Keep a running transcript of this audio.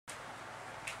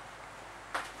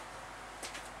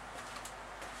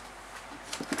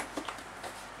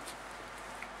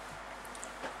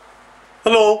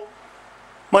Hello,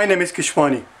 my name is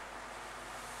Keshwani.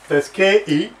 That's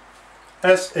K-E-S-H-W-A-N-I,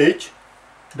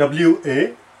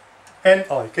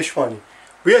 Keshwani.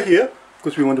 We are here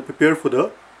because we want to prepare for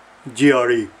the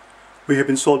GRE. We have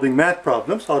been solving math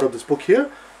problems out of this book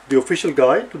here, the official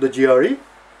guide to the GRE,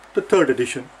 the 3rd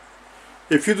edition.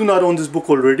 If you do not own this book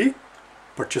already,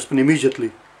 purchase one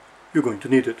immediately. You're going to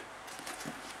need it.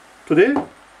 Today,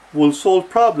 we'll solve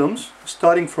problems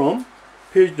starting from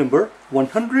page number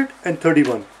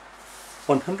 131.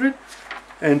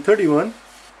 131,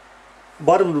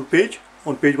 bottom of the page,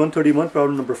 on page 131,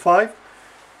 problem number 5.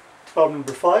 Problem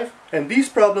number 5. And these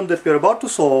problems that we are about to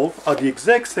solve are the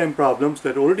exact same problems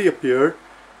that already appeared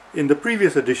in the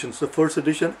previous editions, the 1st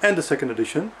edition and the 2nd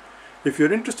edition. If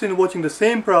you're interested in watching the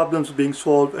same problems being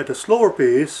solved at a slower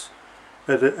pace,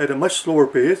 at a much slower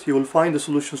pace, you will find the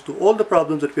solutions to all the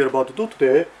problems that we are about to do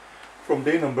today from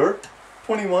day number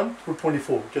 21 through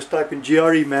 24. Just type in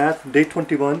GRE Math, day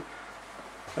 21,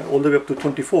 all the way up to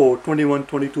 24, 21,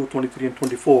 22, 23, and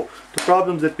 24. The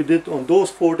problems that we did on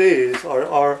those 4 days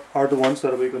are the ones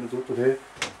that we're going to do today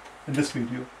in this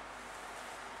video.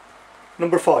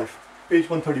 Number 5, page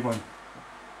 131.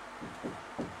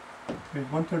 Page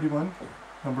 131,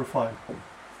 number 5.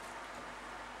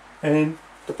 And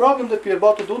the problem that we are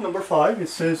about to do, number 5, it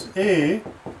says A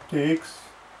takes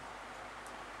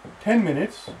 10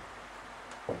 minutes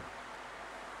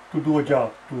to do a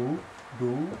job.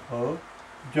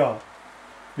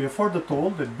 We are further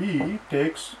told that B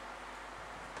takes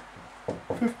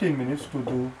 15 minutes to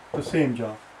do the same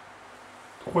job.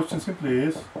 The question simply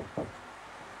is,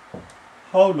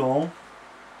 how long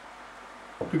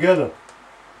together?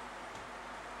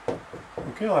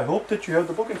 Okay, I hope that you have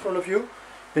the book in front of you.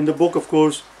 In the book, of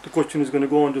course, the question is going to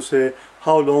go on to say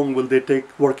how long will they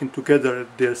take working together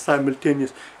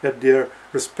at their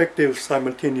respective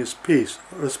simultaneous pace,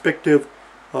 respective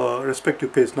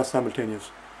pace, not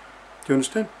simultaneous. Do you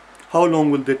understand? How long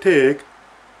will they take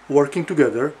working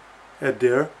together at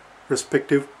their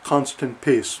respective constant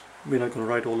pace? We're not going to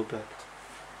write all of that.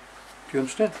 Do you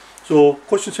understand? So,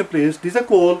 question simply is, these are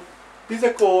called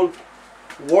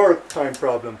work time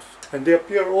problems. And they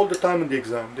appear all the time in the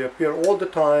exam. They appear all the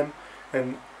time,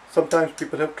 and sometimes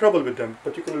people have trouble with them,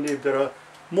 particularly if there are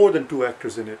more than 2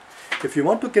 actors in it. If you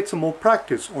want to get some more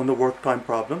practice on the work time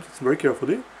problems, listen very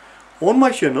carefully. On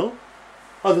my channel,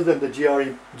 other than the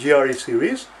GRE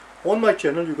series, on my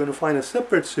channel you're going to find a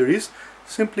separate series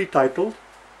simply titled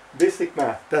Basic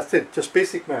Math. That's it, just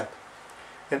Basic Math.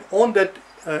 And on that,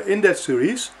 in that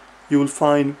series, you will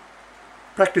find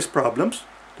practice problems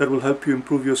that will help you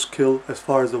improve your skill as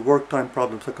far as the work time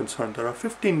problems are concerned. There are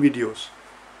 15 videos.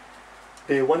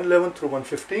 Day 111 through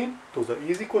 115, those are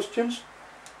easy questions.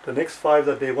 The next 5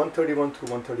 are day 131 through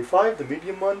 135, the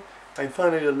medium one. And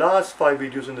finally the last 5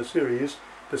 videos in the series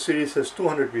has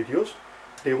 200 videos.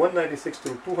 Day 196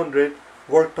 through 200,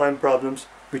 work time problems,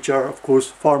 which are of course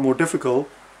far more difficult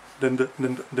than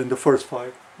the first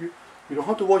 5. You don't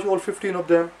have to watch all 15 of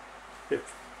them.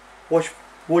 Watch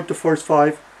the first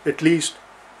 5 at least,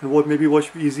 and maybe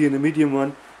watch easy and the medium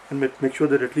one, and make sure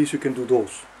that at least you can do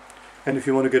those. And if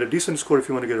you want to get a decent score, if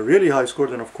you want to get a really high score,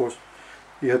 then of course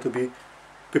you have to be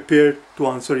prepared to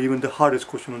answer even the hardest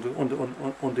question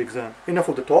on the exam. Enough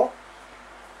of the talk.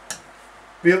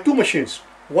 We have 2 machines.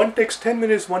 One takes 10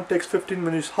 minutes, one takes 15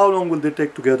 minutes. How long will they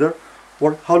take together?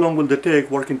 How long will they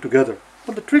take working together?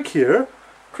 But the trick here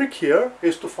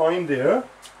is to find here's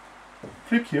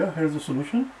the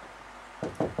solution.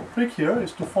 Trick here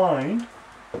is to find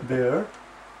their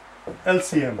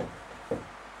LCM.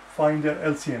 Find their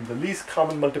LCM, the least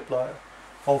common multiplier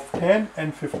of 10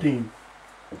 and 15.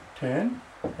 10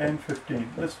 and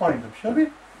 15. Let's find them, shall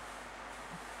we?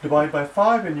 Divide by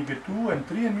 5 and you get 2 and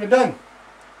 3 and we're done.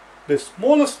 The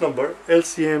smallest number,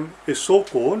 LCM, is so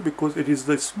called because it is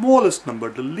the smallest number,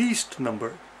 the least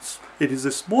number. It is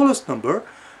the smallest number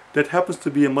that happens to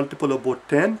be a multiple of both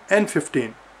 10 and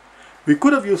 15. We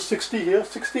could have used 60 here.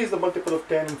 60 is the multiple of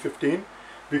 10 and 15.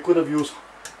 We could have used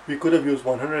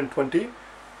 120.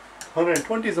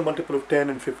 120 is the multiple of 10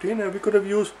 and 15, and we could have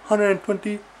used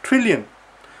 120 trillion.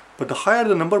 But the higher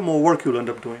the number, more work you'll end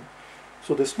up doing.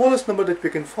 So the smallest number that we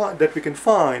can find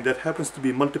that happens to be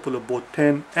a multiple of both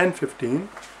 10 and 15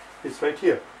 is right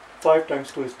here. 5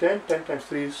 times 2 is 10. 10 times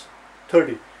 3 is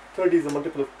 30. 30 is the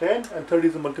multiple of 10, and 30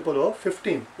 is the multiple of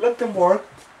 15. Let them work.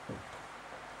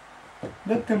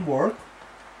 Let them work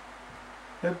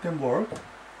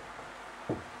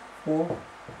for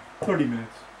 30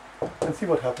 minutes and see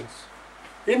what happens.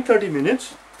 In 30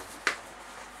 minutes,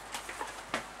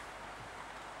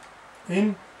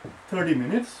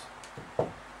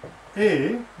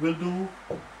 A will do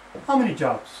how many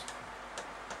jobs?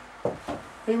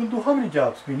 A will do how many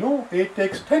jobs? We know A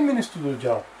takes 10 minutes to do the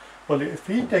job. Well, if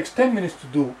he takes 10 minutes to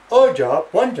do a job,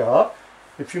 one job,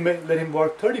 if you let him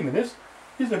work 30 minutes,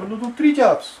 he's able to do 3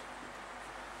 jobs.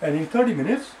 And in 30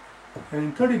 minutes,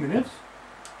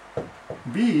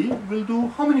 B will do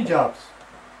how many jobs?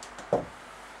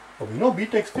 Well, we know B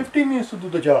takes 15 minutes to do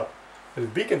the job.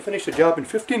 If B can finish the job in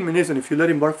 15 minutes, and if you let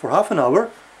him work for half an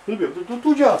hour, he'll be able to do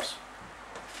 2 jobs.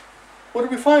 What do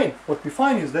we find? What we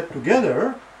find is that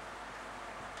together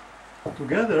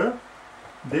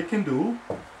they can do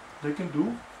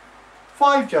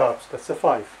 5 jobs. That's a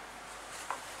 5.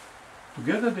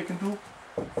 Together they can do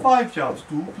 5 jobs.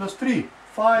 2 plus 3.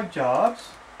 5 jobs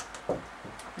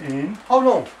in how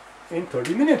long? In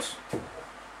 30 minutes.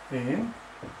 In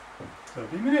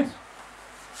 30 minutes.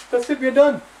 That's it, we're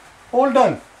done. All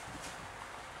done.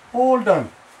 All done.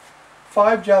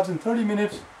 5 jobs in 30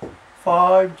 minutes.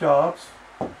 5 jobs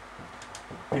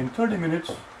in 30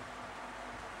 minutes.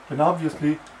 Then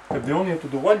obviously, if they only have to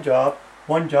do one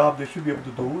job they should be able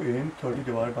to do in 30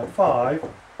 divided by 5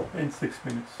 in 6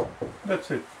 minutes.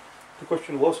 That's it. The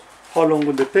question was, how long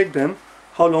will they take them?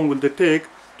 How long will they take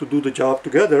to do the job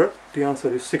together? The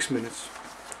answer is 6 minutes.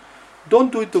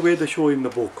 Don't do it the way they show in the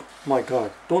book. My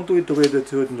God, don't do it the way they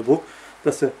show it in the book.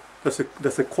 That's a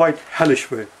quite hellish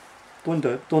way. Don't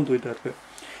do it that way.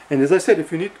 And as I said,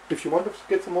 if you want to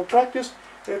get some more practice,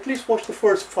 at least watch the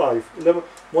first 5,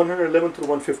 111 through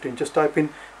 115. Just type in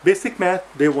basic math,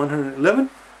 day 111.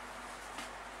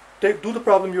 Do the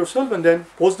problem yourself and then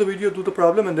pause the video, do the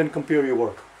problem, and then compare your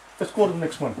work. Let's go to the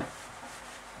next one.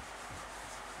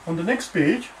 On the next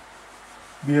page,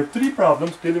 we have 3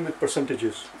 problems dealing with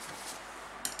percentages.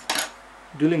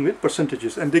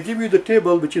 And they give you the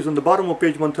table which is on the bottom of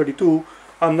page 132.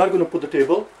 I'm not going to put the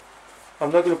table.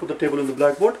 I'm not going to put the table in the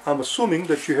blackboard. I'm assuming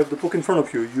that you have the book in front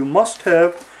of you. You must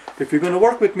have, if you're going to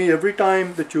work with me every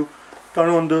time that you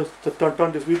turn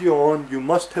this video on, you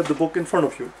must have the book in front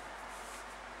of you.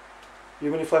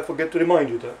 Even if I forget to remind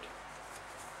you that.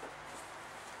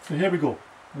 So here we go.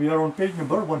 We are on page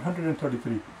number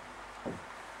 133.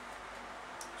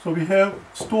 So we have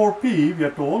store P, we are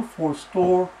told, for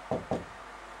store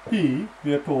P,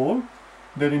 we are told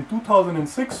that in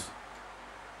 2006,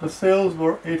 the sales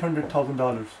were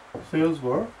 $800,000. Sales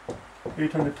were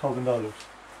 $800,000.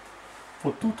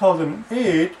 For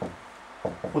 2008,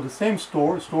 for the same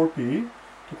store P,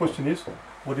 the question is,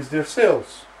 what is their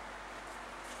sales?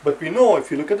 But we know, if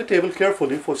you look at the table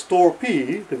carefully, for store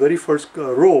P, the very first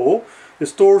row, the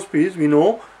store P, we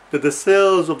know that the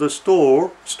sales of the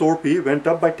store P, went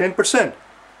up by 10%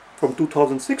 from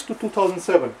 2006 to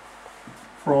 2007.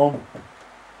 From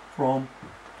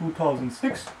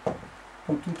 2006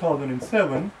 to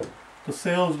 2007, the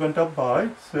sales went up by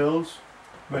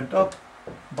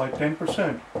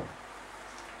 10%.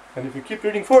 And if you keep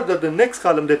reading further, the next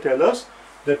column they tell us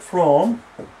that from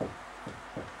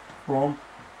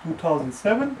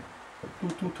 2007 to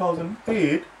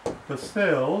 2008, the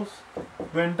sales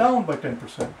went down by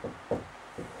 10%.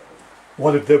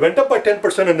 Well, if they went up by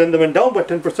 10% and then they went down by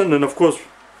 10%, then of course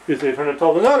it's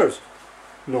 $800,000.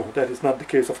 No, that is not the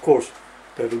case, of course.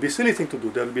 That will be a silly thing to do.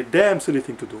 That will be a damn silly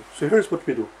thing to do. So here's what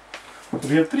we do. So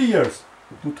we have 3 years.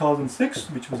 2006,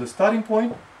 which was the starting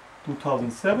point,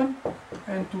 2007,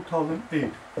 and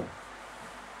 2008.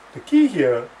 The key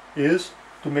here is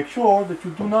to make sure that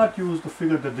you do not use the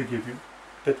figure that they give you.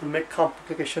 That will make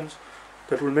complications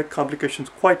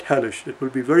quite hellish. It will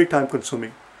be very time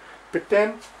consuming.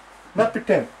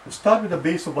 Start with a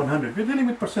base of 100. We're dealing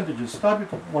with percentages. Start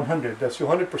with 100. That's your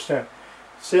 100%.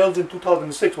 Sales in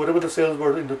 2006, whatever the sales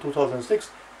were in the 2006,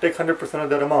 take 100% of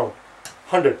that amount.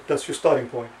 100, that's your starting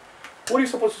point. What do you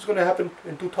suppose is going to happen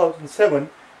in 2007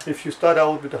 if you start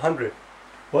out with 100?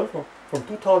 Well, from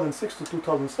 2006 to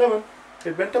 2007,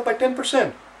 it went up by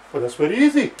 10%. Well, that's very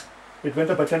easy. It went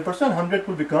up by 10%, 100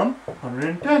 will become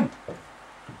 110.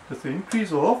 That's an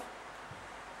increase of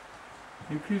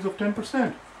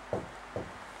 10%. Now,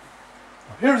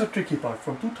 here's the tricky part.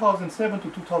 From 2007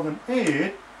 to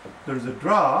 2008, there is a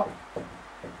drop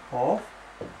of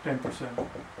 10%.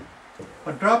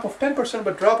 A drop of 10%,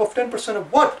 but drop of 10%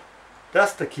 of what?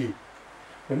 That's the key.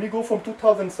 When we go from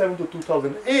 2007 to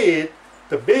 2008,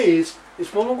 the base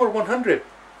is no longer 100.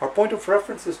 Our point of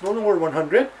reference is no longer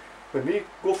 100. When we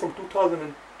go from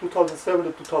 2007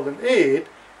 to 2008,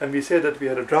 and we say that we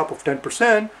had a drop of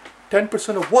 10%,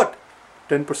 10% of what?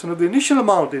 10% of the initial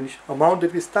amount, the amount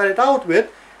that we started out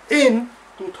with in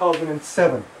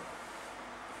 2007.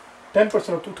 10%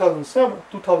 of 2007,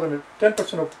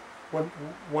 10% of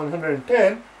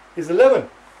 110 is 11.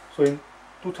 So in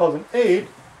 2008,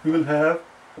 we will have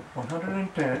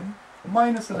 110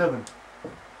 minus 11.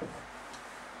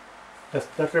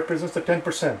 That represents the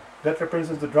 10%. That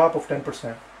represents the drop of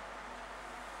 10%.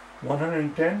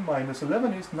 110 minus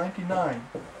 11 is 99.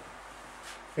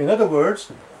 In other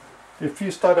words, if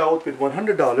you start out with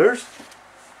 $100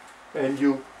 and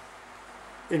you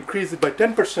increase it by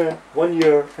 10% one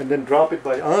year and then drop it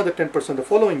by another 10% the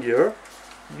following year,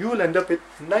 you will end up with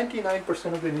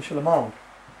 99% of the initial amount.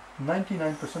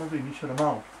 99% of the initial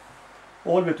amount.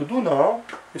 All we have to do now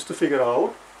is to figure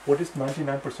out what is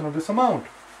 99% of this amount.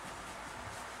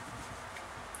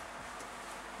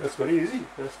 That's very easy.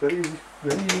 That's very easy.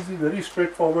 Very easy, very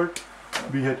straightforward.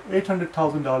 We had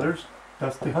 $800,000.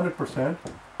 That's the 100%.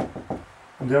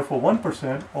 And therefore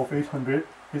 1% of 800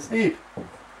 is 8.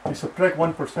 We subtract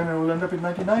 1% and we'll end up with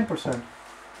 99%.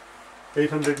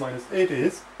 800 minus 8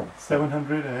 is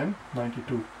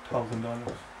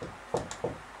 $792,000.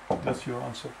 That's your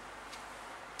answer.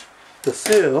 The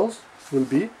sales will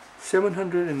be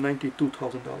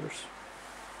 $792,000.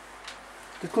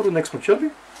 Let's go to the next one, shall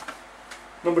we?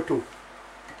 Number 2.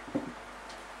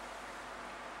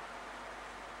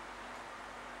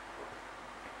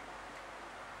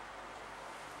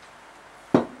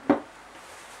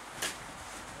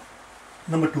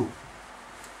 Number 2.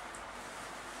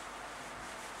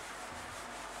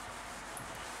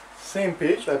 Same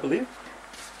page, I believe.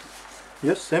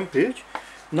 Yes, same page.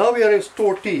 Now we are at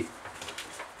store T.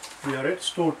 We are at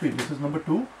store T. This is number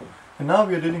 2. And now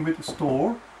we are dealing with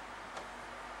store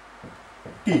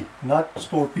T, not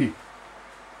store P.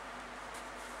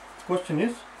 Question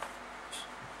is,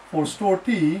 for store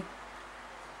T,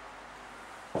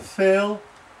 sales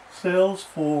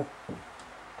for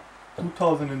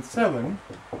 2007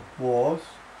 was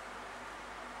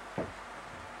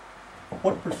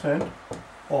what percent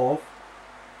of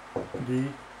the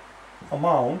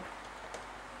amount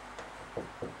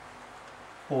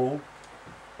for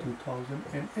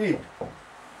 2008?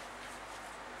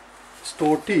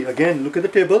 Store T, again look at the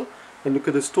table and look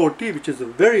at the store T, which is the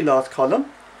very last column,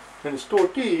 and store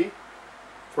T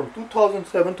from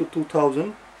 2007 to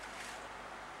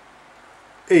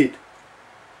 2008.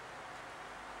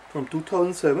 From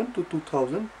 2007 to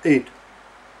 2008.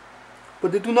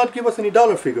 But they do not give us any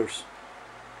dollar figures.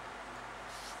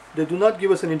 They do not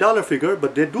give us any dollar figure,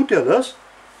 but they do tell us,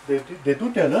 they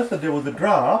do tell us that there was a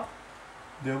drop.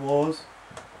 There was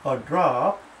a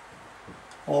drop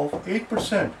of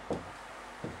 8%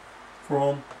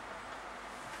 from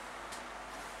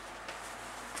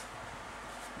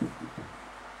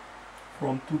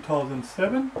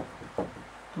 2007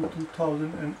 to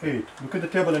 2008. Look at the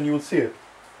table and you will see it.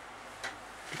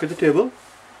 Look at the table.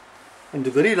 In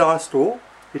the very last row,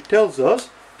 it tells us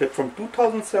that from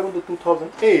 2007 to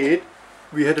 2008,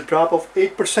 we had a drop of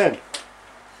 8%.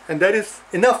 And that is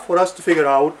enough for us to figure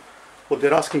out what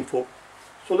they're asking for.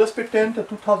 So let's pretend that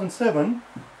 2007,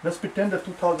 I'm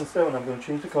going to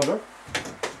change the color.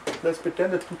 Let's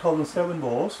pretend that 2007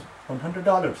 was $100.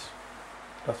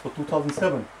 That's for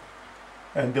 2007.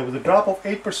 And there was a drop of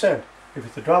 8%. If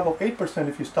it's a drop of 8%,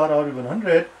 if you start out with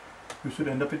 100, you should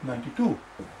end up with 92.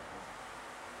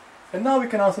 And now we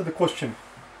can answer the question.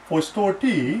 For store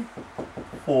T,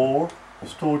 sales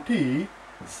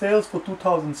for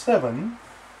 2007,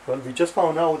 well, we just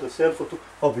found out the sale for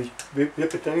we are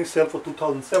pretending sale for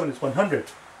 2007 is 100.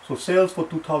 So sales for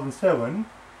 2007,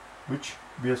 which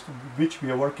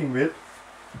we are working with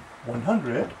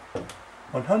 100.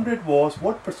 100 was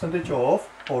what percentage of,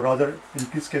 or rather in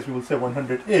this case we will say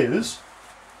 100 is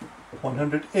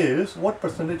what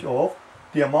percentage of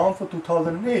the amount for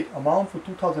 2008. Amount for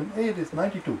 2008 is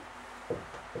 92.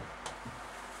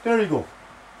 There you go.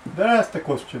 That's the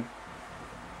question.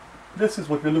 This is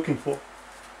what we're looking for.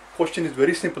 Question is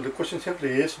very simple. The question simply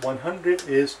is 100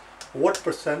 is what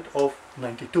percent of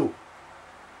 92?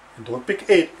 And don't pick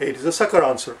 8. 8 is a sucker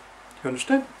answer. You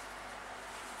understand?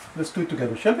 Let's do it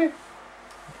together, shall we?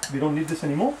 We don't need this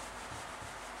anymore.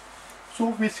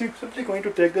 So we're simply going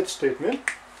to take that statement.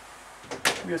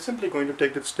 We are simply going to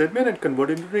take that statement and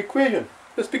convert it into an equation.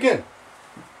 Let's begin.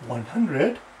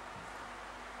 100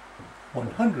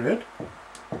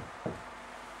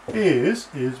 is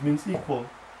means equal.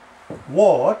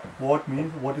 What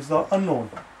means what is the unknown.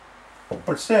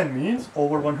 Percent means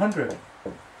over 100.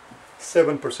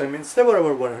 7% means 7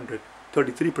 over 100.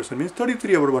 33% means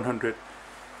 33 over 100.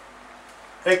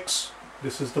 X,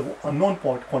 this is the unknown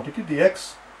quantity, the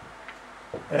x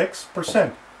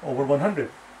percent over 100.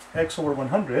 X over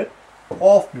 100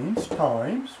 of means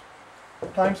times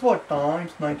what?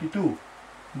 Times 92.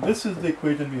 This is the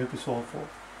equation we have to solve for.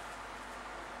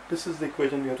 This is the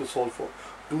equation we have to solve for.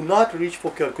 Do not reach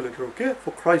for calculator, okay?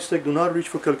 For Christ's sake, do not reach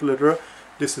for calculator.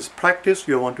 This is practice.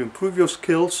 You want to improve your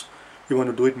skills. You want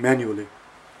to do it manually.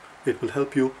 It will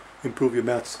help you improve your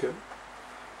math skill.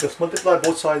 Just multiply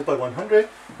both sides by 100.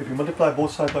 If you multiply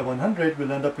both sides by 100,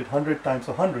 we'll end up with 100 times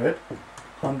 100.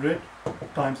 100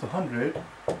 times 100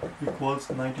 equals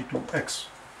 92x.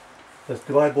 Let's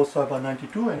divide both sides by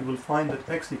 92 and we'll find that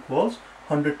x equals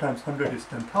 100 times 100 is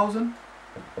 10,000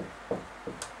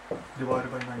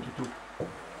 divided by 92.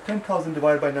 10,000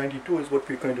 divided by 92 is what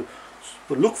we're going to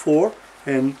look for,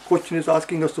 and question is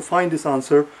asking us to find this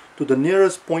answer to the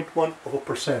nearest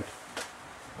 0.1%.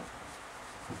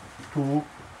 To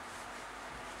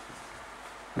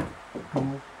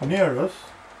nearest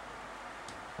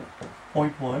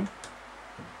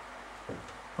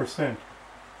 0.1%.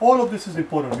 All of this is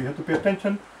important. We have to pay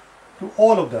attention to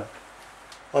all of that.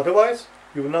 Otherwise,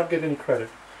 you will not get any credit.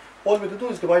 All we have to do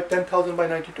is divide 10,000 by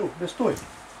 92. Let's do it.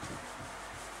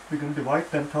 We're going to divide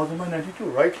 10,000 by 92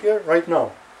 right here, right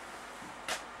now.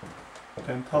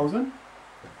 10,000.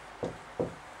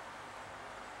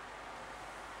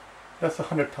 That's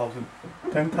 100,000.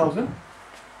 10,000.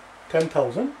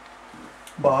 10,000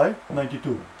 by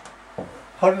 92.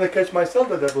 How did I catch myself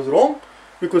that that was wrong?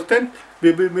 Because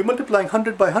we're multiplying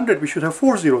 100 by 100. We should have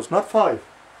 4 zeros, not 5.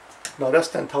 Now that's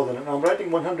 10,000. And I'm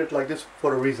writing 100 like this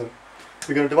for a reason.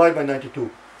 We're going to divide by 92.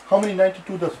 How many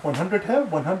 92 does 100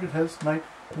 have? 100 has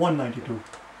 192.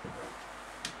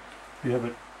 We have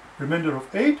a remainder of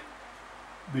 8.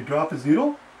 We drop a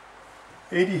 0.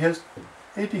 80 has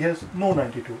no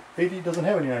 92. 80 doesn't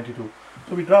have any 92.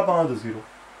 So we drop another 0.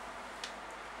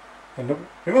 And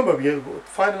remember, the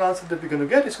final answer that we're going to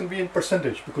get is going to be in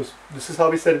percentage, because this is how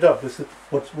we set it up. This is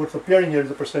what's appearing here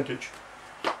is a percentage.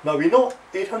 Now we know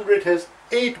 800 has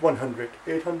 8 100.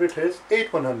 800 has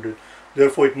 8 100.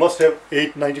 Therefore, it must have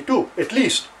 892 at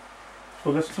least.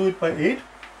 So let's do it by 8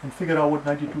 and figure out what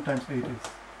 92 times 8 is.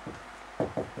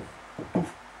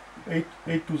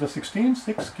 8 2s are 16,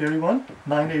 6, carry 1,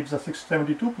 9 8s are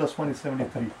 72, plus 1 is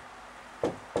 73.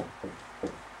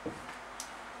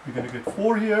 We're going to get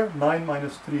 4 here, 9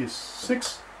 minus 3 is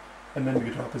 6, and then we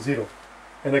drop a 0.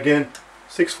 And again,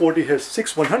 640 has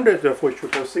 6 100, therefore it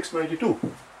should have 692.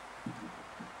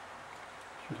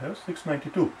 Should have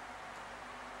 692.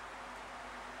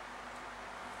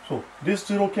 So this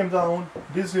 0 came down,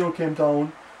 this 0 came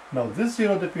down. Now this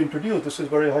 0 that we introduced, this is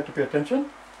where you have to pay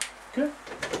attention. Okay.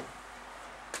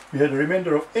 We had a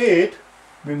remainder of 8.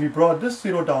 When we brought this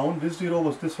 0 down, this 0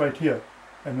 was this right here.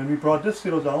 And when we brought this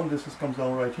 0 down, this comes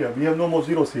down right here. We have no more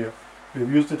zeros here.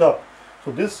 We've used it up.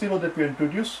 So this 0 that we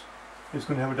introduce is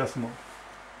going to have a decimal.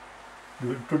 We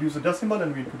will introduce a decimal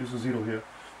and we introduce a 0 here.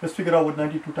 Let's figure out what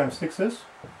 92 times 6 is.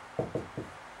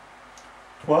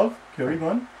 12, carry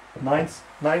 1. 9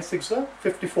 6 are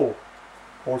 54.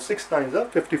 Or 6 9s are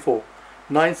 54.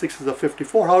 9 6s are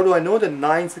 54. How do I know that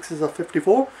 9 6s are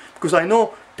 54? Because I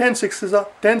know 10 6s are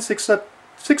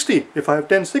 60. If I have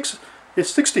 10 6, it's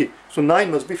 60. So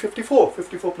 9 must be 54.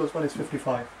 54 plus 1 is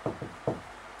 55.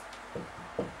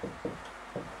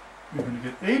 We're going to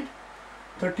get 8.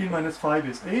 13 minus 5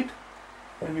 is 8.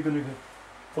 And we're going to get...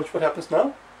 Watch what happens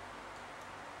now.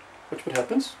 Watch what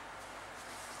happens.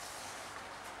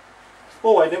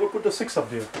 Oh, I never put the 6 up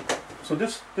there. So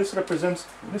this represents,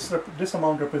 this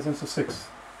amount represents a 6.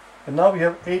 And now we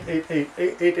have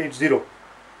 880,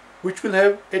 which will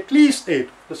have at least 8.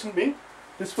 Listen to me.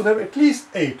 This will have at least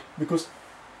 8, because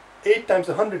 8 times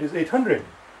 100 is 800.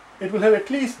 It will have at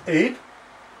least 8,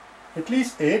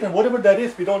 and whatever that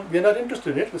is, we're not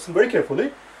interested in it. Listen very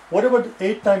carefully. Whatever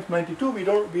 8 times 92,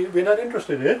 we're not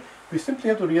interested in it. We simply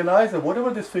have to realize that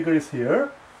whatever this figure is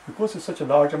here, because it's such a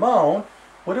large amount,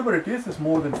 whatever it is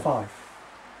more than 5.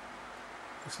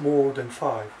 It's more than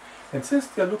 5. And since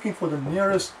they are looking for the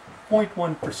nearest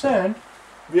 0.1%,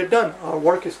 we are done. Our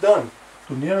work is done.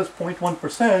 To nearest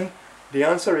 0.1%, the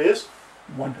answer is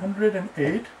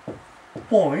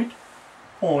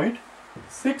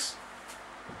 108.6,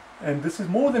 and this is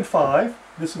more than 5.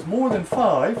 This is more than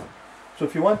 5. So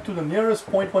if you want to the nearest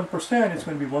 0.1%, it's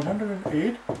going to be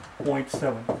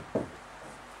 108.7.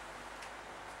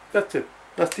 That's it.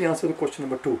 That's the answer to question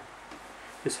number 2.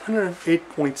 It's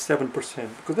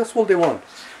 108.7%, because that's all they want.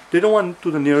 They don't want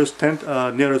to the nearest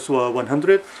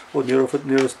 100 or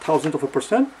nearest thousandth of a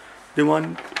percent. They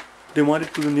want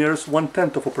it to the nearest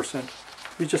 1/10 of a percent.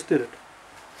 We just did it.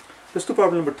 Let's do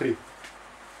problem number 3.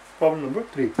 Problem number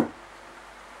 3.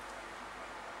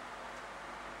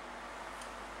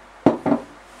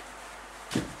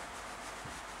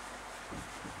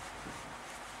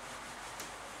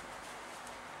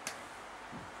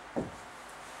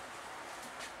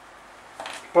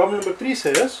 Problem number 3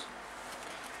 says,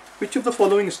 which of the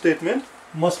following statement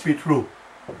must be true?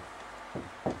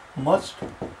 Must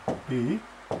be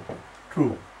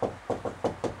true.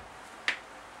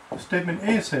 Statement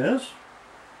A says,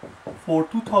 for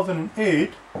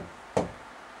 2008,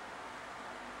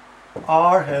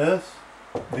 R has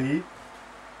the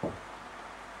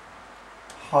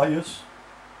highest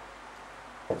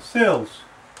sales.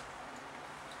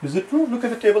 Is it true? Look at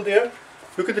the table there.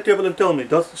 Look at the table and tell me,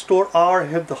 does the store R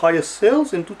have the highest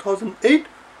sales in 2008?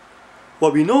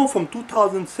 Well, we know from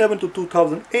 2007 to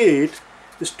 2008,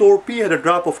 the store P had a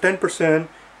drop of 10%,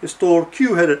 the store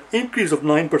Q had an increase of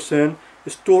 9%, the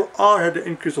store R had an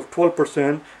increase of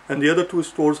 12%, and the other two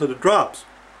stores had the drops.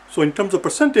 So in terms of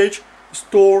percentage, the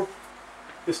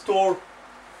store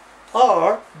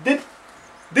R did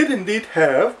indeed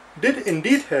have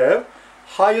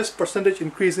highest percentage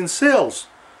increase in sales.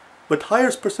 But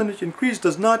highest percentage increase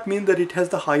does not mean that it has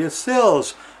the highest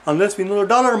sales unless we know the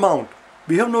dollar amount.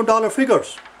 We have no dollar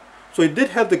figures. So it did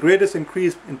have the greatest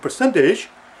increase in percentage,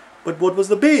 but what was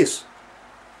the base?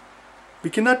 We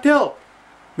cannot tell.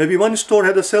 Maybe one store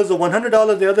had the sales of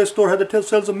 $100, the other store had the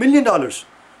sales of $1 million.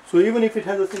 So even if it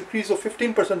has an increase of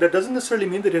 15%, that doesn't necessarily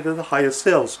mean that it has the highest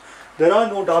sales. There are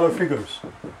no dollar figures.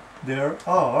 There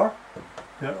are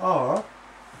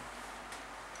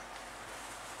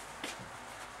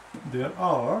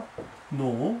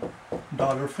no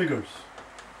dollar figures.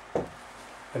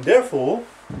 And therefore,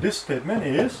 this statement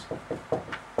is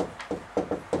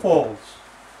false.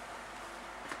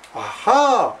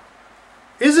 Aha!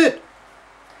 Is it?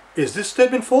 Is this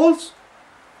statement false?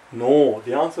 No.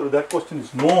 The answer to that question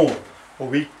is no.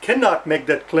 We cannot make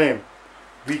that claim.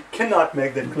 We cannot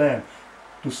make that claim.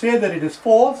 To say that it is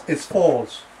false is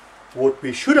false. What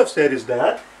we should have said is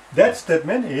that that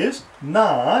statement is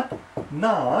not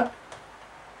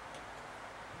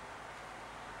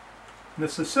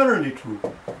necessarily true.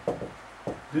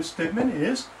 This statement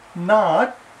is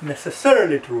not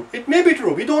necessarily true. It may be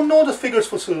true. We don't know the figures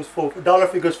for dollar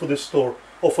figures for this store,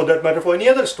 or for that matter for any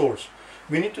other stores.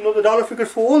 We need to know the dollar figures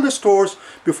for all the stores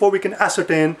before we can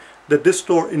ascertain that this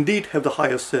store indeed have the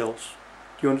highest sales.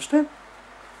 Do you understand?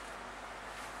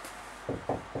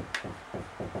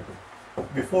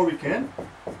 Before we can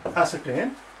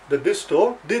ascertain that this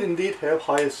store did indeed have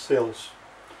highest sales.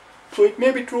 So it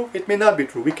may be true, it may not be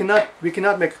true. We cannot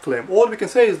make a claim. All we can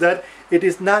say is that it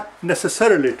is not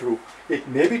necessarily true. It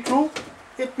may be true,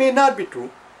 it may not be true.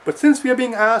 But since we are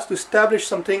being asked to establish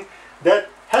something that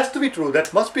has to be true,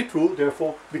 that must be true,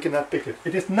 therefore we cannot pick it.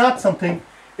 It is not something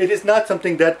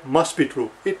that must be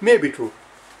true. It may be true.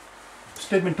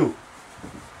 Statement 2.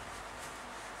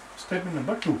 Statement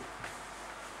number 2.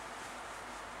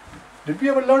 Did we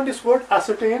ever learn this word,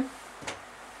 ascertain?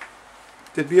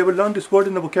 Did we ever learn this word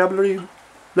in the vocabulary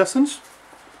lessons?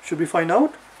 Should we find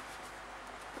out?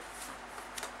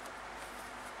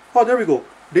 Oh, there we go.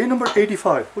 Day number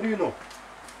 85. What do you know?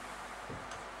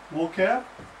 Vocab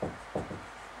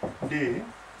Day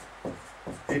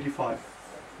 85.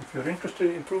 If you're interested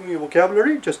in improving your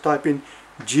vocabulary, just type in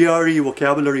GRE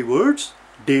vocabulary words,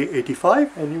 day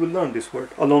 85, and you will learn this word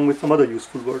along with some other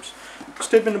useful words.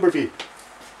 Statement number B.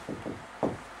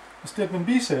 Statement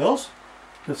B says,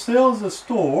 the sales of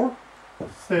store,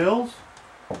 sales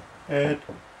at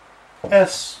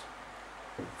S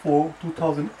for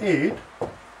 2008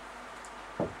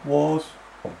 was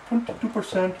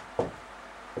 22%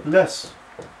 less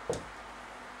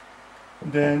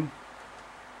than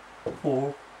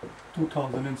for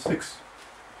 2006.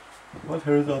 Well,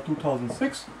 here is our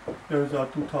 2006, here is our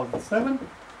 2007,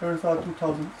 here is our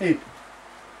 2008.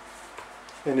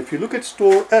 And if you look at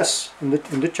store S in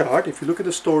the chart, if you look at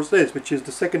the store S, which is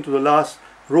the second to the last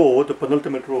row, the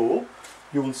penultimate row,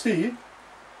 you will see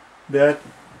that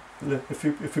if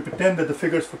you pretend that the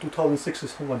figures for 2006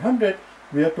 is 100,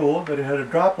 we are told that it had a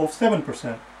drop of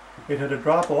 7%. It had a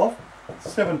drop of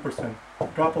 7%.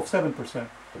 Drop of 7%.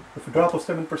 If a drop of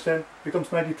 7%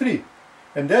 becomes 93,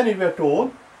 and then we are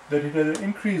told that it had an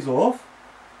increase of,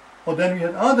 or then we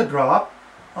had another drop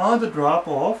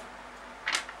of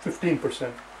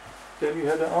 15%. Then we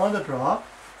had another drop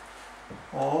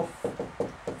of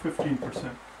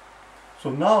 15%. So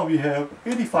now we have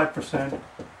 85%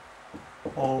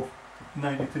 of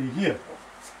 93 here.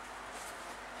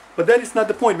 But that is not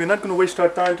the point. We're not going to waste our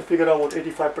time to figure out what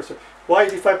 85%. Why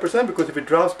 85%? Because if it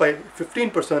drops by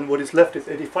 15%, what is left is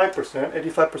 85%.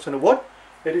 85% of what?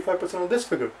 85% of this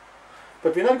figure.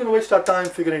 But we're not going to waste our time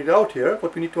figuring it out here.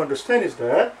 What we need to understand is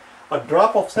that a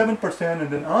drop of 7%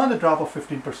 and then another drop of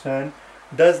 15%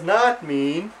 does not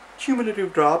mean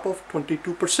cumulative drop of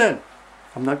 22%.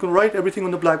 I'm not going to write everything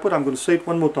on the blackboard. I'm going to say it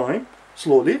one more time,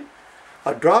 slowly.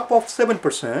 A drop of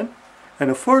 7%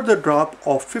 and a further drop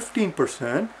of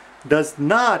 15% does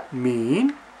not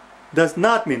mean, this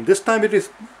time it is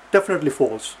definitely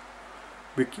false.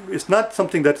 It's not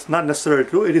something that's not necessarily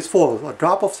true. It is false. A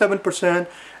drop of 7%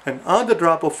 and another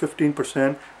drop of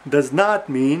 15% does not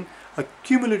mean a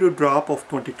cumulative drop of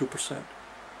 22%.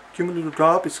 Cumulative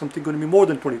drop is something going to be more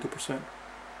than 22%.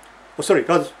 Oh, sorry, it's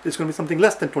going to be something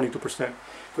less than 22%.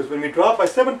 Because when we drop by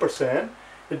 7%,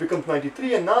 it becomes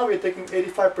 93, and now we're taking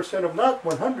 85% of not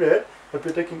 100, but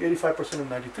we're taking 85% of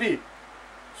 93.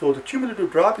 So the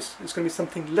cumulative drop is going to be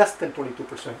something less than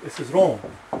 22%. This is wrong.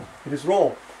 It is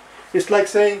wrong. It's like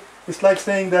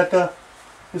saying that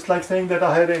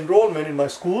I had enrollment in my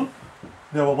school.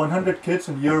 There were 100 kids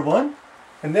in year 1,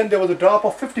 and then there was a drop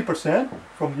of 50%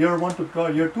 from year 1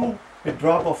 to year 2. It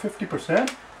dropped of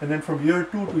 50%, and then from year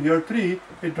 2 to year 3,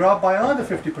 it dropped by another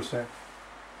 50%.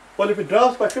 Well, if it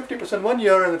drops by 50% one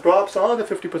year and it drops another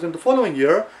 50% the following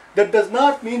year, that does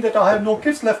not mean that I have no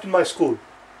kids left in my school.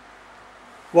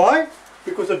 Why?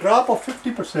 Because a drop of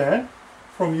 50%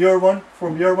 from year 1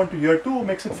 to year 2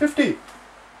 makes it 50.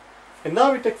 And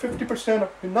now we take 50%.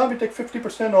 Now we take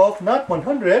 50% off not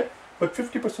 100, but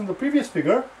 50% of the previous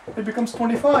figure. It becomes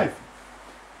 25.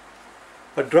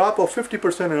 A drop of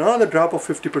 50% and another drop of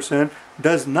 50%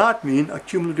 does not mean a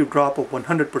cumulative drop of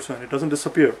 100%. It doesn't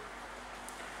disappear.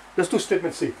 Let's do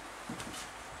statement C.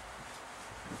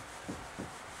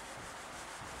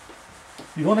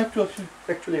 You don't have to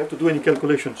actually have to do any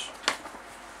calculations.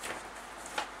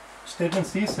 Statement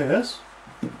C says,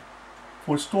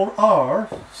 for store R,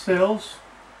 sales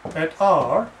at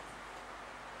R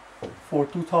for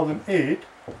 2008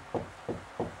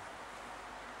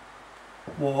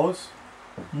 was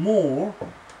more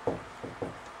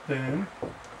than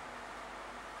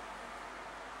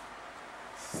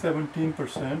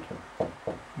 17%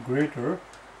 greater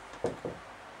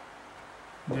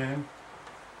than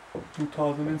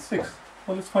 2006.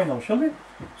 Well, let's find out, shall we?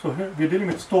 So here we're dealing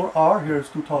with store R. Here is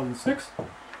 2006.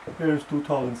 Here is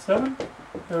 2007.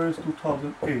 Here is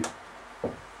 2008.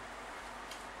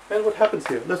 And what happens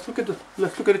here? Let's look at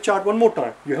the chart one more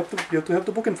time. You have to have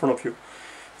the book in front of you.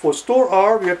 For store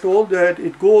R, we are told that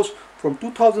it goes from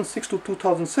 2006 to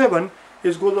 2007.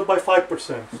 It goes up by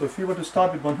 5%. So if you were to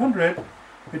start with 100,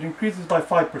 it increases by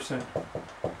 5%.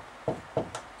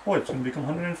 Oh, it's going to become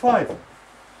 105.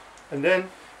 And then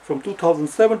from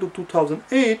 2007 to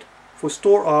 2008, for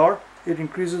store R, it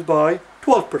increases by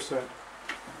 12%.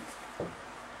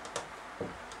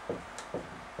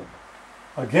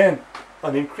 Again,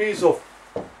 an increase of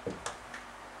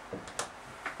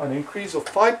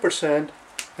 5%,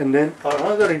 and then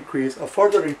another increase, a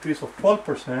further increase of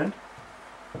 12%,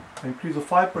 an increase of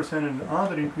 5% and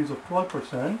another increase of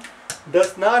 12%,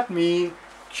 does not mean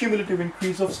cumulative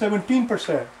increase of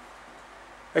 17%.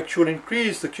 Actual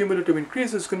increase, the cumulative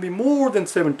increase is going to be more than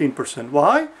 17%.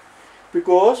 Why?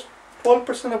 Because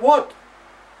 12% of what?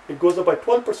 It goes up by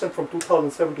 12% from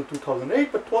 2007 to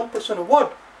 2008, but 12% of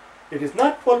what? It is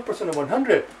not 12% of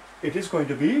 100. It is going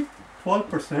to be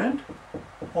 12%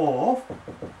 of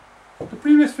the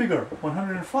previous figure,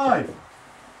 105.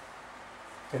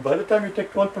 And by the time you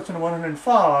take 12% of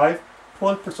 105,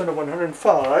 12% of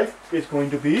 105 is going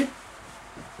to be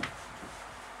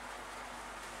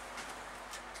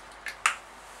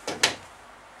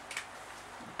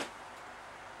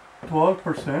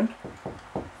 12%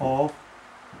 of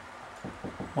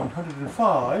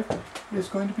 105 is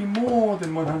going to be more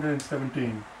than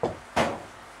 117.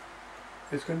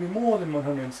 It's going to be more than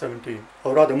 117,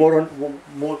 or rather more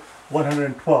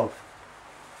 112.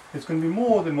 It's going to be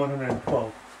more than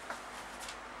 112.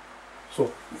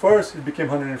 So first it became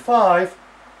 105.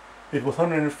 It was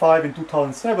 105 in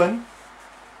 2007.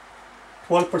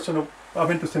 12% of, I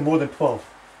meant to say more than 12.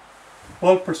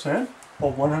 12%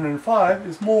 of 105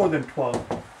 is more than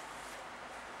 12.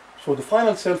 So the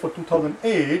final sale for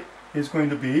 2008 is going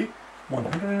to be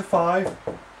 105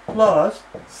 plus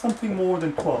something more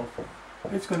than 12.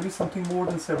 It's going to be something more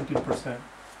than 17%.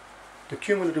 The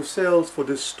cumulative sales for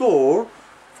this store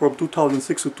from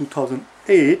 2006 to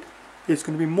 2008 is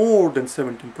going to be more than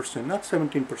 17%, not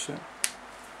 17%.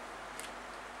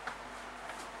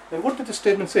 And what did the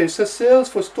statement say? It says sales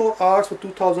for store R for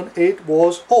 2008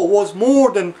 was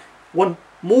more than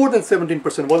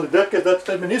 17%. Well, in that case, that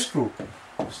statement is true.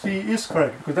 C is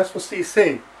correct, because that's what C is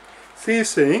saying. C is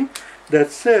saying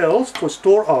that sales for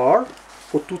store R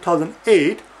for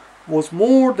 2008 was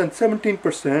more than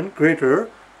 17% greater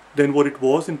than what it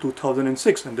was in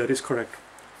 2006, and that is correct.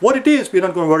 What it is, we're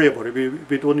not going to worry about it.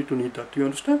 We don't need to need that. Do you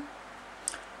understand?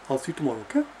 I'll see you tomorrow,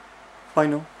 okay? Bye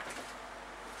now.